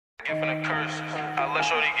Giving a curse, I let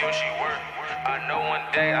shorty get what she worth. I know one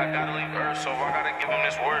day I gotta leave Earth, so I gotta give them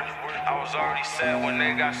this word. I was already sad when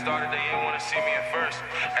they got started, they didn't wanna see me at first.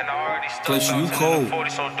 And I already stuck out 10 to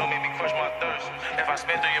 40, so don't make me quench my thirst. If I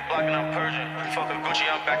spin through your block and I'm purging, fuck a Gucci,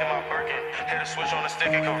 I'm back in my Birkin. Hit a switch on the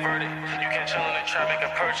stick and convert it. You can't chill in the trap, make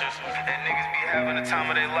a purchase. And niggas be having the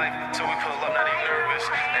time of their life, till we pull up, not even nervous.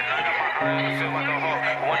 And I got my eye on the feel like a hawk,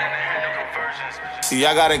 one in the head, no conversions. See,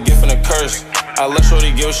 I got a gift and a curse, I let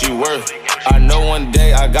shorty get what she worth. I know one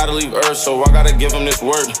day I gotta leave Earth, so I gotta give them this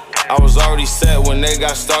word. I was already set when they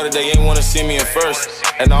got started, they ain't wanna see me at first.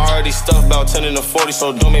 And I already stuffed about 10 to 40,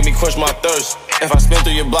 so don't make me quench my thirst. If I spin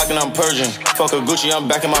through your block and I'm purging, fuck a Gucci, I'm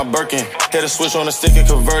back in my Birkin. Hit a switch on the stick and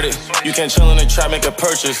convert it. You can't chill in the trap, make a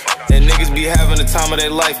purchase. And niggas be having the time of their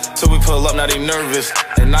life, till we pull up, now they nervous.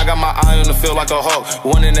 And I got my eye on the field like a hawk,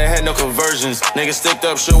 one in the head, no conversions. Niggas sticked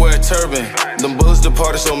up, should wear a turban. Them bullets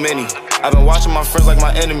departed so many. I've been watching my friends like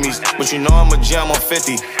my enemies, but you know I'm a G, I'm on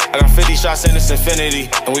 50. I got 50 shots in this infinity,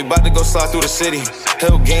 and we about to go slide through the city.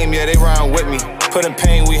 Hill game, yeah, they riding with me. Put in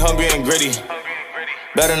pain, we hungry and gritty.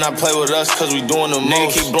 Better not play with us, cause we doing the most.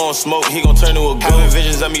 Nigga keep blowing smoke, he gon' turn to a ghost. Having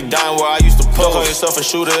visions of me dying where I used to pose. Don't call yourself a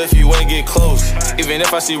shooter if you ain't get close. Even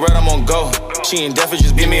if I see red, I'm on go. She ain't deaf,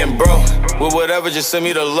 just beat me and bro. With whatever, just send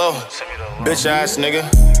me the low. Bitch ass nigga,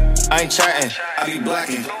 I ain't chatting, I be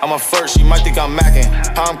blacking. I'm a first, she might think I'm macking.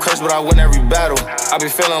 How I'm cursed, but I win every battle. I be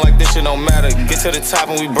feeling like this shit don't matter. Get to the top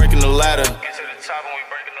and we breaking the ladder.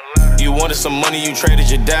 You wanted some money, you traded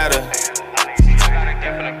your data.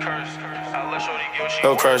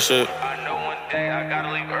 No crush shit. I know one day I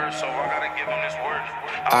gotta leave Earth, so I gotta give them this word.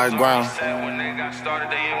 I was already sad when they got started,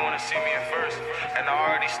 they didn't wanna see me at first. And I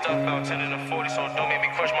already stuffed out 10 to 40, so don't make me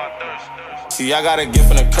quench my thirst. See, I got a gift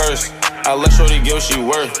and a curse, I let shorty get what she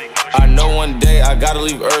worth. I know one day I gotta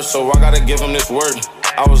leave Earth, so I gotta give them this word.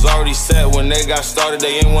 I was already set when they got started,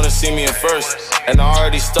 they ain't wanna see me at first. And I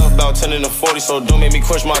already stuffed about 10 to 40, so don't make me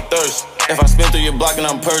quench my thirst. If I spin through your block and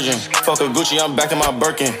I'm purging, fuck a Gucci, I'm back in my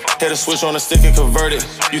Birkin. Hit a switch on the stick and convert it.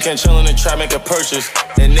 You can't chill in the trap, make a purchase.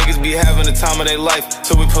 And niggas be having the time of their life,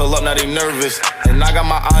 till we pull up, now they nervous. And I got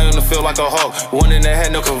my eye on the field like a hawk, one in the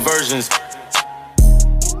head, no conversions.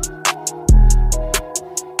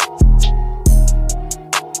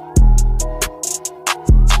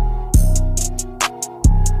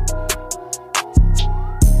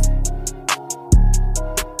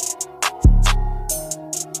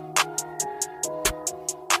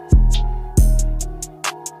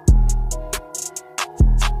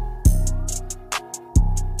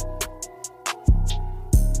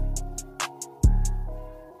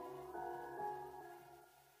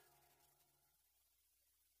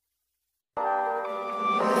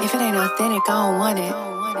 If it ain't authentic, I don't want it.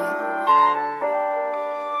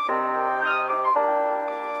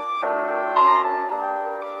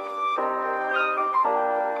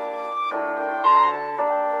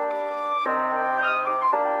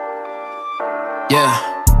 Yeah.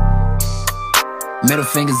 Middle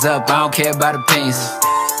fingers up, I don't care about opinions.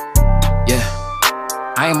 Yeah.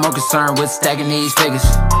 I ain't more concerned with stacking these figures.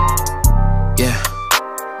 Yeah.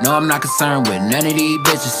 No, I'm not concerned with none of these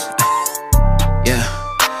bitches. Yeah.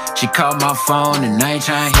 She called my phone and I ain't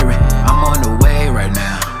tryna hear it. I'm on the way right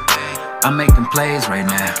now. I'm making plays right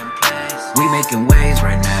now. We making waves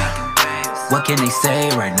right now. What can they say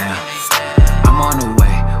right now? I'm on the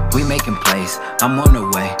way, we making plays. I'm on the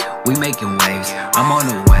way, we making waves. I'm on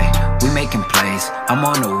the way, we making plays. I'm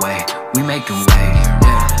on the way, we making waves.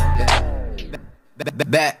 Yeah.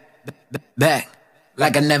 Back,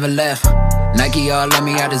 like I never left. Nike all on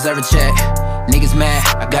me, I deserve a check. Niggas mad,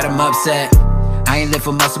 I got them upset. I ain't live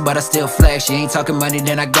for muscle, but I still flex. You ain't talking money,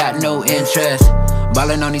 then I got no interest.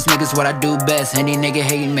 Ballin' on these niggas, what I do best. Any nigga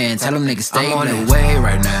hating, man, tell them niggas stay. I'm on the way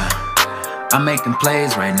right now. I'm making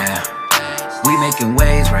plays right now. We making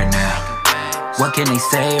waves right now. What can they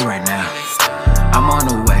say right now? I'm on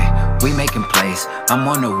the way, we making plays. I'm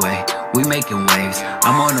on the way, we making waves.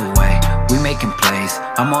 I'm on the way, we making plays.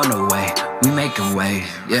 I'm on the way, we making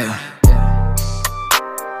waves. Yeah.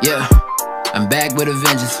 Yeah, I'm back with a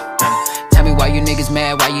vengeance. Tell me why you niggas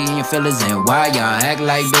mad, why you in your feelings, and why y'all act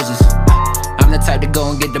like bitches. I'm the type to go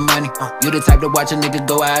and get the money. You the type to watch a nigga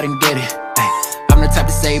go out and get it. I'm the type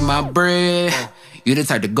to save my bread. You the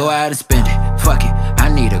type to go out and spend it. Fuck it, I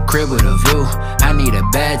need a crib with a view. I need a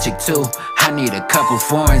bad chick too. I need a couple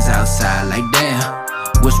foreigns outside, like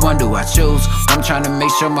damn. Which one do I choose? I'm trying to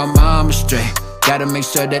make sure my mom is straight. Gotta make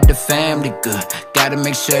sure that the family good. Gotta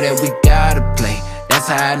make sure that we gotta play. That's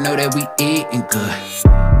how I know that we eating good.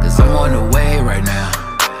 Cause I'm on the way right now.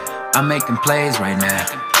 I'm making plays right now.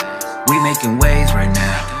 We making waves right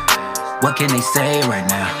now. What can they say right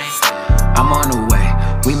now? I'm on the way,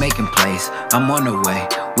 we making plays. I'm on the way,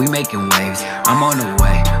 we making waves. I'm on the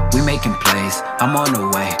way, we making plays. I'm on the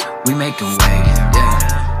way, we making waves. Yeah.